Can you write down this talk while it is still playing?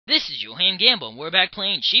usual, Ham Gamble, and we're back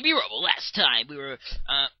playing Chibi-Robo. Last time we were,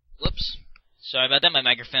 whoops. Sorry about that, my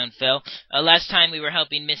microphone fell. Last time we were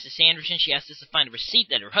helping Mrs. Sanderson. She asked us to find a receipt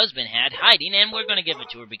that her husband had hiding, and we're gonna give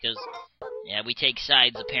it to her because, yeah, we take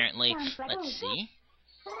sides, apparently. Let's see.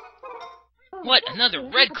 What? Another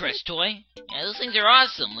Red Crest toy? Yeah, those things are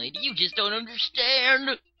awesome, lady. You just don't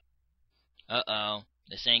understand. Uh-oh.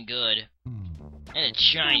 This ain't good. And it's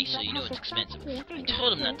shiny, so you know it's expensive. I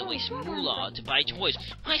told him not to waste moolah to buy toys.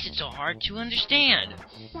 Why is it so hard to understand?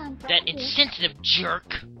 That insensitive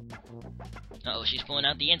jerk. Uh-oh, she's pulling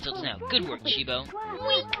out the insults now. Good work, Chibo.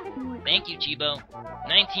 Weak. Thank you, Chibo.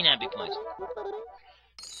 19 happy points.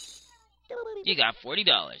 You got $40.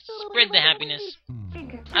 Spread the happiness.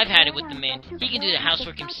 I've had it with the man. He can do the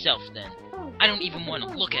housework himself, then. I don't even want to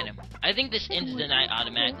look at him. I think this ends the night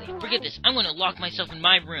automatically. Forget this. I'm going to lock myself in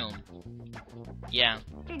my room. Yeah.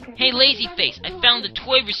 Hey, lazy face, I found the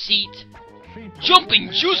toy receipt.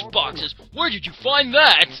 Jumping juice boxes? Where did you find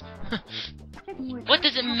that? What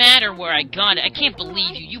does it matter where I got it? I can't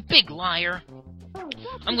believe you, you big liar.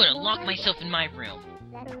 I'm gonna lock myself in my room.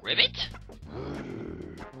 Ribbit?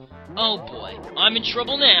 Oh boy, I'm in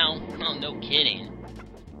trouble now. Oh, no kidding.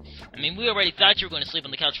 I mean, we already thought you were going to sleep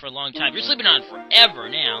on the couch for a long time. You're sleeping on it forever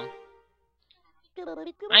now.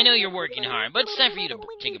 I know you're working hard, but it's time for you to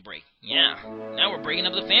take a break. Yeah, now we're breaking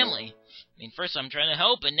up the family. I mean, first I'm trying to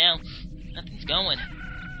help, and now nothing's going.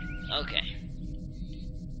 Okay.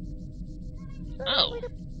 Oh.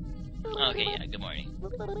 Okay, yeah, good morning.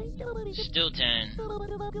 Still 10.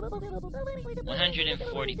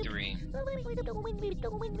 143.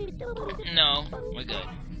 No, we're good.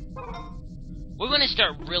 We're gonna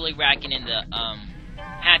start really racking in the,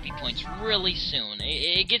 happy points really soon.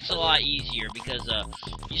 It gets a lot easier because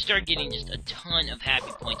you start getting just a ton of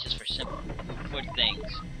happy points just for simple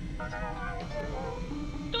things.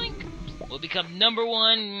 Doink! We'll become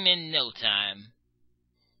 #1 in no time.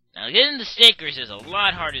 Now getting the stickers is a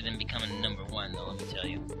lot harder than becoming #1, though. Let me tell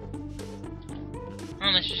you. Oh,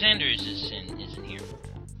 Mr. Sanders isn't here.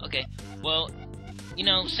 Okay. Well, you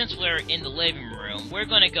know, since we're in the living room, we're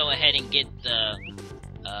gonna go ahead and get the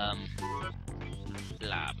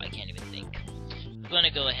I can't even think. We're gonna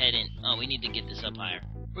go ahead and... Oh, we need to get this up higher.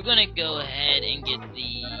 We're gonna go ahead and get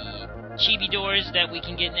the Chibi-doors that we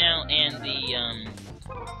can get now, and the,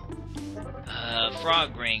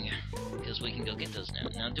 frog ring, because we can go get those now.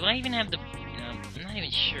 Now, do I even have the... I'm not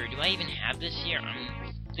even sure. Do I even have this here?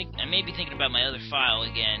 I may be thinking about my other file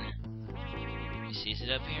again. Let me see, is it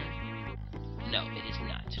up here? No, it is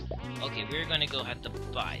not. Okay, we're gonna go have to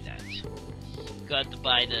buy that. Got to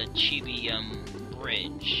buy the Chibi,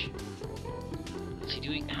 bridge. Let's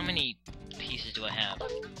see, how many pieces do I have?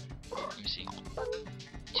 Let me see.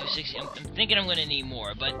 260. I'm thinking I'm gonna need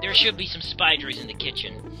more, but there should be some spiders in the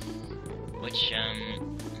kitchen. Which,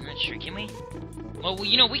 I'm not sure. Can we? Well,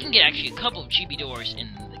 you know, we can get actually a couple of Chibi-doors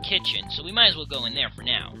in the kitchen, so we might as well go in there for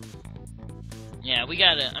now. Yeah, we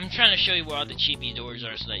gotta... I'm trying to show you where all the Chibi-doors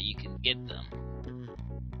are so that you can get them.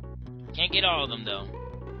 Can't get all of them, though.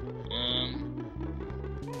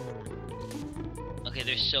 Okay,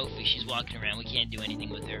 there's Sophie. She's walking around. We can't do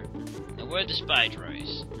anything with her. Now, where are the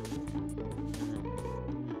spiders?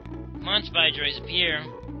 Come on, spiders, appear.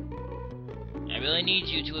 I really need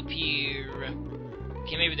you to appear.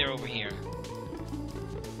 Okay, maybe they're over here.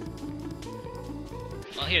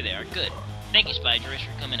 Oh, here they are. Good. Thank you, spiders,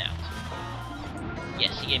 for coming out.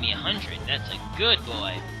 Yes, he gave me 100. That's a good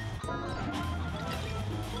boy. There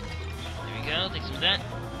we go. Take some of that.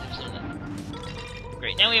 Take some of that.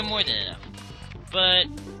 Great. Now we have more than enough. But,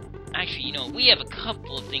 actually, you know, we have a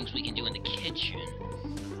couple of things we can do in the kitchen.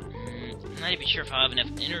 I'm not even sure if I'll have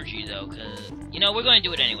enough energy, though, because... You know, we're going to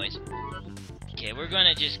do it anyways. Okay, we're going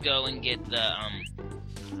to just go and get the,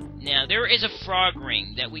 Now, there is a frog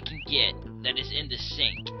ring that we can get that is in the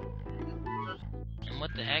sink. And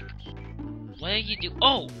what the heck? What do you do?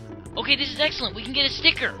 Oh! Okay, this is excellent. We can get a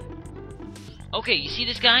sticker. Okay, you see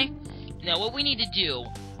this guy? Now, what we need to do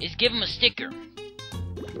is give him a sticker.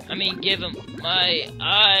 I mean, give him... My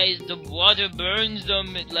eyes, the water burns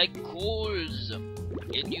them like coals.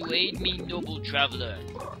 Can you aid me, noble traveler?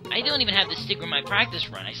 I don't even have the sticker in my practice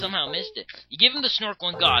run. I somehow missed it. You give him the snorkel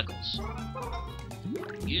and goggles.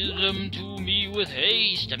 Give them to me with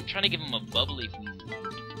haste. I'm trying to give him a bubbly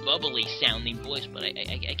sounding voice, but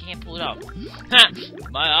I can't pull it off. Ha!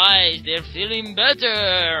 My eyes, they're feeling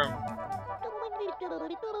better.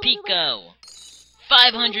 Pico.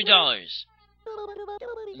 $500.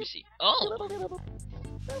 Let me see. Oh!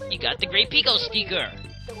 You got the Great Pico sticker!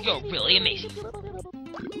 You're really amazing.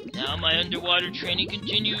 Now my underwater training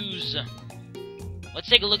continues. Let's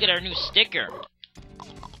take a look at our new sticker.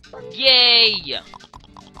 Yay!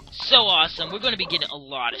 So awesome. We're going to be getting a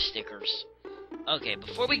lot of stickers. Okay,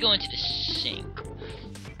 before we go into the sink,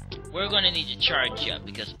 we're going to need to charge up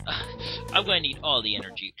because I'm going to need all the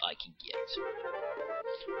energy I can get.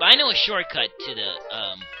 But I know a shortcut to the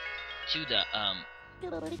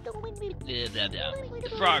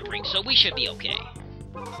frog ring, so we should be okay.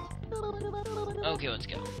 Okay, let's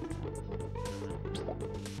go.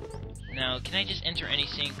 Now, can I just enter any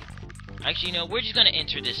sink? Actually, no, we're just gonna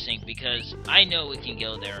enter this sink because I know we can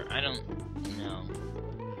go there. I don't know.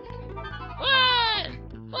 What?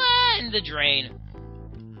 In the drain.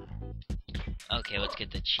 Okay, let's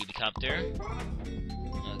get the Chibi-copter.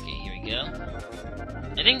 Okay, here we go.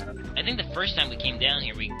 I think the first time we came down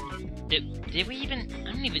here, did we even?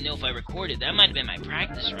 I don't even know if I recorded. That might have been my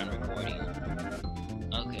practice run recording.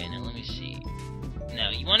 Okay, now let me see. Now,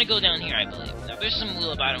 you want to go down here, I believe. Now, there's some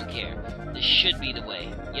wheel, but I don't care. This should be the way.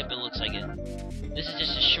 Yep, it looks like it. This is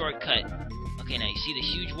just a shortcut. Okay, now you see the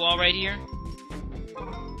huge wall right here?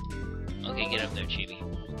 Okay, get up there, Chibi.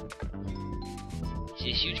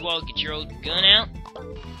 See this huge wall? Get your old gun out.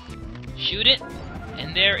 Shoot it.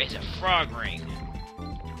 And there is a frog ring.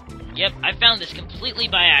 Yep, I found this completely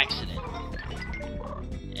by accident.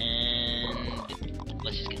 And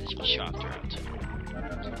let's just get this shofter out.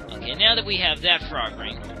 Okay, now that we have that frog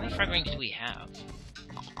ring, how many frog rings do we have?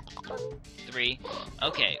 3.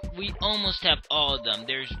 Okay, we almost have all of them.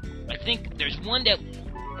 I think there's one that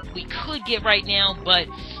we could get right now, but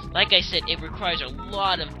like I said, it requires a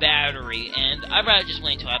lot of battery, and I'd rather just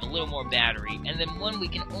wait until I have a little more battery, and then one we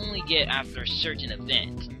can only get after a certain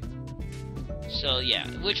event. So yeah,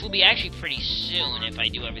 which will be actually pretty soon if I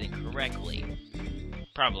do everything correctly.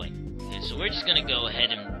 Probably. Okay, so we're just gonna go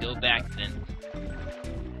ahead and go back then.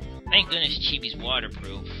 Thank goodness Chibi's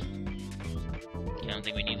waterproof. I don't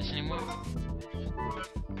think we need this anymore.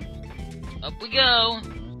 Up we go!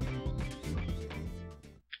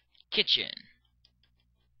 Kitchen.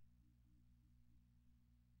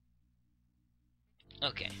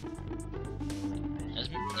 Okay.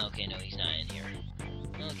 Okay, no, he's not in here.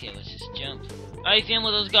 Okay, let's just jump. How you feeling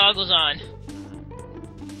with those goggles on?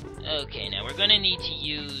 Okay, now we're gonna need to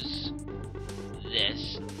use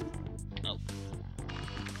this. Oh.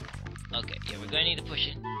 Okay, yeah, we're gonna need to push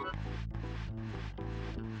it.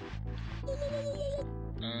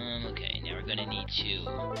 Okay, now we're gonna need to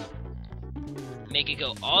make it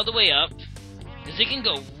go all the way up, because it can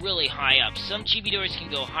go really high up. Some Chibi-doors can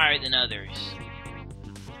go higher than others.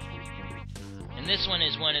 And this one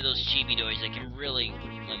is one of those Chibi-doors that can really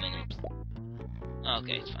limit it.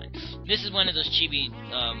 Okay, it's fine. This is one of those Chibi,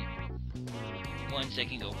 ones that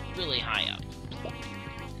can go really high up.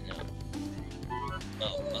 No.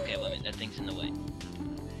 Oh, okay, wait a minute, that thing's in the way.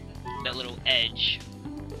 That little edge.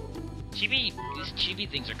 These Chibi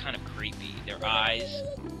things are kind of creepy. Their eyes,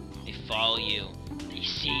 they follow you. They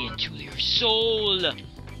see into your soul.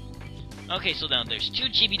 Okay, so now there's 2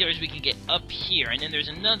 Chibi-doors we can get up here, and then there's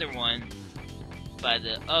another one by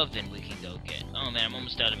the oven we can go get. Oh man, I'm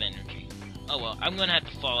almost out of energy. Oh well, I'm gonna have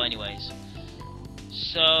to fall anyways.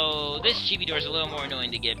 So this Chibi-door is a little more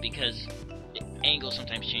annoying to get because the angle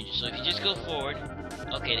sometimes changes. So if you just go forward,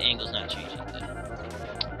 okay, the angle's not changing.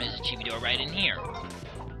 There's a Chibi-door right in here.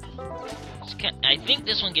 I think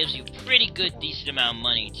this one gives you pretty good, decent amount of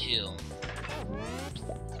money too.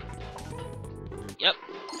 Yep,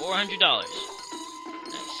 $400.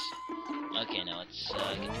 Nice. Okay, now let's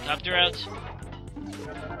get the copter out.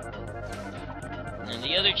 And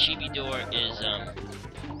the other Chibi-door is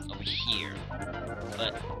over here.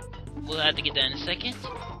 But we'll have to get that in a second.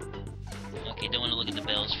 Okay, don't want to look at the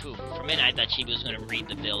bills. Whew, for a minute I thought Chibi was going to read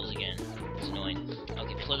the bills again. It's annoying.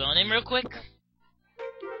 Okay, plug on in real quick.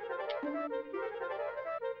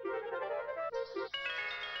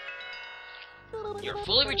 You're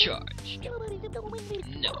fully recharged.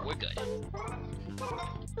 No, we're good.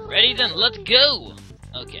 Ready then, let's go!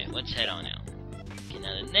 Okay, let's head on out. Okay,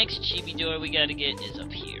 now the next Chibi-door we gotta get is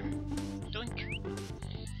up here. Doink.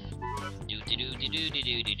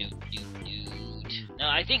 Now,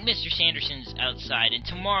 I think Mr. Sanderson's outside, and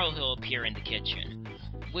tomorrow he'll appear in the kitchen,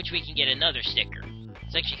 which we can get another sticker.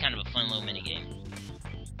 It's actually kind of a fun little minigame.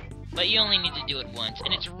 But you only need to do it once,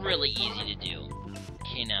 and it's really easy to do.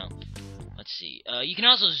 Okay, now, let's see. You can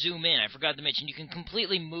also zoom in. I forgot to mention, you can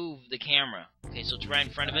completely move the camera. Okay, so it's right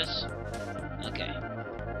in front of us. Okay.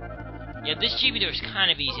 Yeah, this Chibi-door is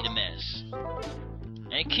kind of easy to miss.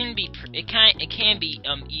 And it can be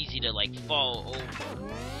easy to like fall over.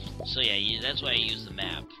 So yeah, that's why I use the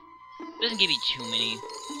map. It doesn't give you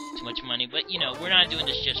too much money, but you know, we're not doing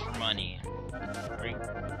this just for money.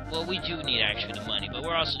 Well, we do need actually the money, but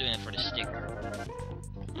we're also doing it for the sticker.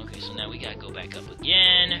 Okay, so now we gotta go back up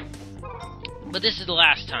again. But this is the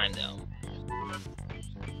last time, though.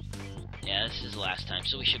 Yeah, this is the last time,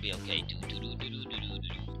 so we should be okay.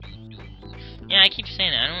 Yeah, I keep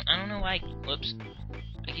saying it. I don't know why. Whoops.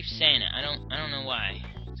 I keep saying it. I don't know why.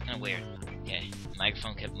 It's kind of weird. Okay, the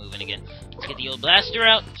microphone kept moving again. Let's get the old blaster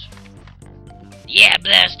out. Yeah,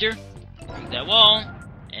 blaster. Break that wall.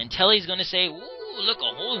 And Telly's gonna say, "Ooh, look,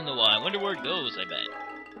 a hole in the wall. I wonder where it goes. I bet."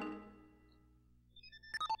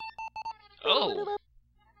 Oh.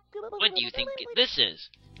 What do you think this is?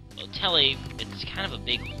 Well, Telly, it's kind of a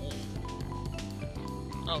big hole.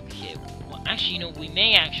 Okay, well, actually, you know, we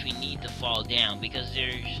may actually need to fall down because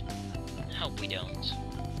there's... Hope we don't.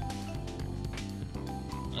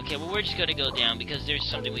 Okay, well, we're just gonna go down because there's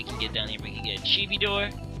something we can get down here. We can get a Chibi-door.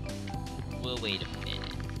 Well, wait a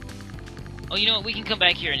minute. Oh, you know what? We can come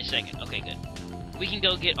back here in a second. Okay, good. We can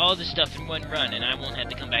go get all the stuff in one run, and I won't have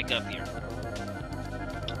to come back up here.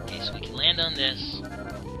 Okay, so we can land on this.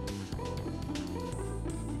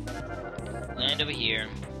 Land over here.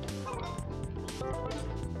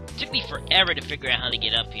 Took me forever to figure out how to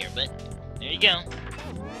get up here, but there you go.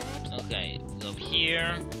 Okay, go over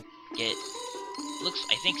here. Get, looks,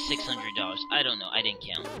 I think $600. I don't know, I didn't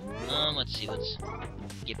count. Let's see, let's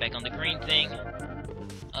get back on the green thing.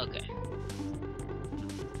 Okay.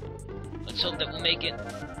 Let's hope that we'll make it.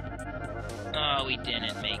 Oh, we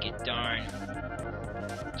didn't make it, darn.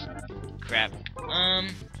 Crap.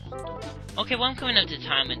 Okay, well, I'm coming up to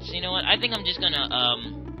time, and so you know what? I think I'm just gonna,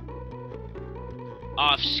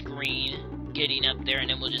 off-screen getting up there, and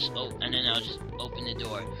then we'll just, and then I'll just open the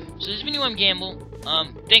door. So this has been I'm Gamble.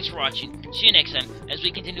 Thanks for watching. See you next time, as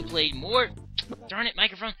we continue to play more, darn it,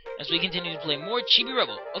 microphone, as we continue to play more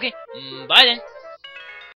Chibi-Robo. Okay, bye then.